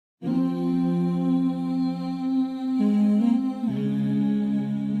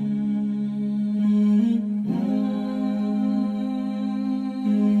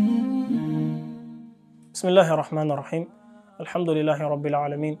Bismillahir Rahmanir Rahim. Alhamdulillahi Rabbil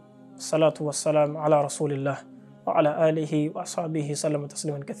Alameen. Salatu wassalam ala Rasulillah wa ala alihi wa ashabihi sallam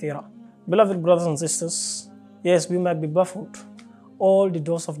tasliman kathira. Beloved brothers and sisters, yes, we might be baffled. All the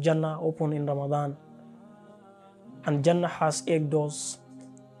doors of Jannah open in Ramadan, and Jannah has 8 doors.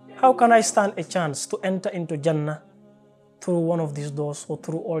 How can I stand a chance to enter into Jannah through one of these doors or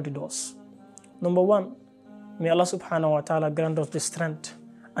through all the doors? Number 1, may Allah subhanahu wa ta'ala grant us the strength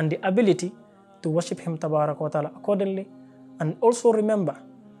and the ability to worship Him tabarak wa ta'ala accordingly. And also remember,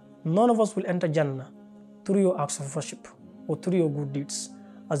 none of us will enter Jannah through your acts of worship or through your good deeds.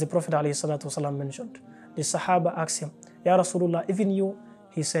 As the Prophet ﷺ mentioned, the Sahaba asked him, Ya Rasulullah, even you?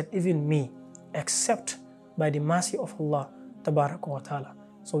 He said, even me, except by the mercy of Allah tabarak wa ta'ala.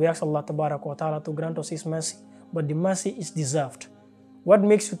 So we ask Allah tabarak wa ta'ala to grant us His mercy, but the mercy is deserved. What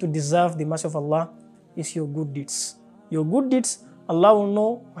makes you to deserve the mercy of Allah is your good deeds. Your good deeds, Allah will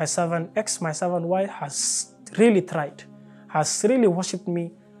know my servant X, my servant Y has really tried, has really worshipped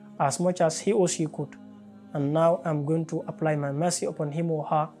me as much as he or she could. And now I'm going to apply my mercy upon him or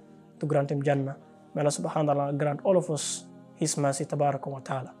her to grant him Jannah. May Allah subhanahu wa ta'ala grant all of us His mercy tabaraka wa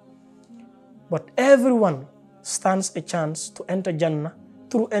ta'ala. But everyone stands a chance to enter Jannah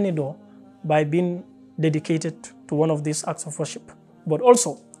through any door by being dedicated to one of these acts of worship. But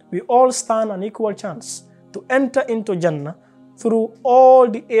also, we all stand an equal chance to enter into Jannah through all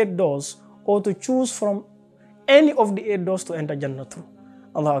the 8 doors, or to choose from any of the 8 doors to enter Jannah through.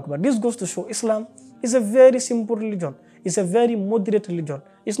 Allahu Akbar. This goes to show Islam is a very simple religion. It's a very moderate religion.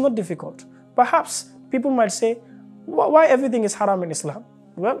 It's not difficult. Perhaps people might say, why everything is haram in Islam?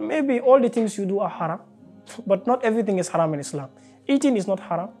 Well, maybe all the things you do are haram, but not everything is haram in Islam. Eating is not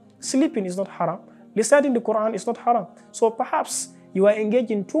haram. Sleeping is not haram. Reciting the Quran is not haram. So perhaps you are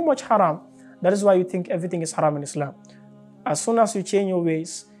engaged in too much haram. That is why you think everything is haram in Islam. As soon as you change your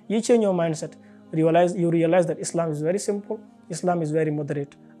ways, you change your mindset, you realize that Islam is very simple, Islam is very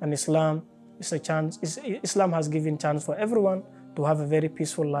moderate, and Islam is a chance. Islam has given chance for everyone to have a very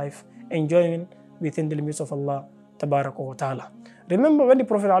peaceful life, enjoying within the limits of Allah tabaraka wa ta'ala. Remember when the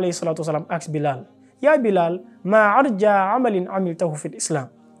Prophet ﷺ asked Bilal, Ya Bilal, ma arja amalin amiltahu fil Islam.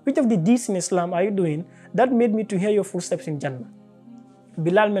 Which of the deeds in Islam are you doing that made me to hear your footsteps in Jannah?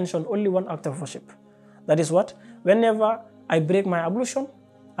 Bilal mentioned only one act of worship. That is what? Whenever I break my ablution,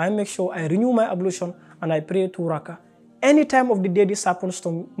 I make sure I renew my ablution and I pray 2 rakah. Any time of the day this happens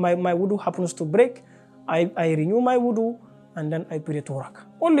to my wudu happens to break, I renew my wudu and then I pray 2 rakah.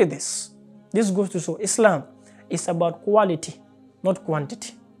 Only this. This goes to show Islam is about quality, not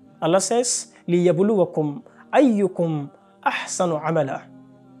quantity. Allah says, لِيَبْلُوَكُمْ أَيُّكُمْ أَحْسَنُ عَمَلًا.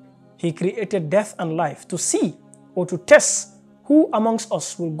 He created death and life to see or to test who amongst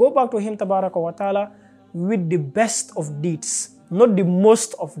us will go back to Him tabaraka wa ta'ala with the best of deeds, not the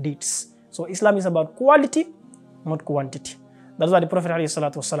most of deeds. So Islam is about quality, not quantity. That's why the Prophet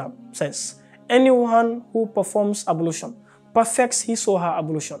ﷺ says, anyone who performs ablution, perfects his or her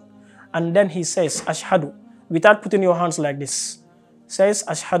ablution, and then he says, Ashhadu, without putting your hands like this, says,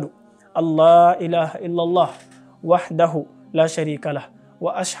 Ashhadu, Allah ilaha illallah, wahdahu la sharika lah,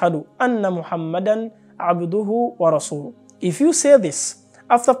 wa ashhadu anna Muhammadan abduhu wa rasuluh. If you say this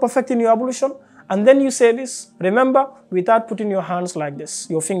after perfecting your ablution, and then you say this, remember, without putting your hands like this,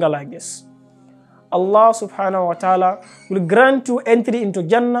 your finger like this, Allah subhanahu wa ta'ala will grant you entry into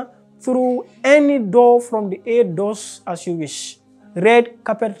Jannah through any door from the 8 doors as you wish. Red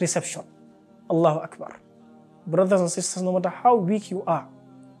carpet reception. Allahu Akbar. Brothers and sisters, no matter how weak you are,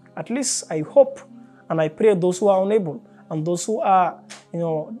 at least I hope and I pray those who are unable and those who are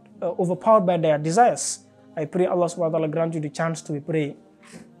overpowered by their desires, I pray Allah subhanahu wa ta'ala grant you the chance to be praying.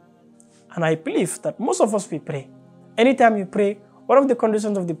 And I believe that most of us will pray. Anytime you pray, one of the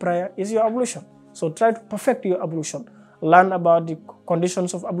conditions of the prayer is your ablution. So try to perfect your ablution. Learn about the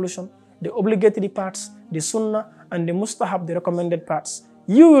conditions of ablution, the obligatory parts, the sunnah, and the mustahab, the recommended parts.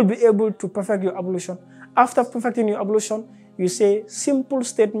 You will be able to perfect your ablution. After perfecting your ablution, you say simple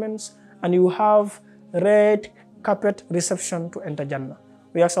statements and you have red carpet reception to enter Jannah.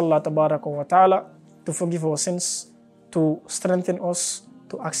 We ask Allah tabaraka wa ta'ala to forgive our sins, to strengthen us,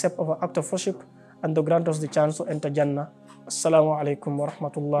 to accept our act of worship, and to grant us the chance to enter Jannah. Assalamu alaikum wa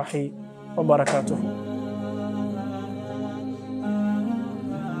rahmatullahi wa barakatuh.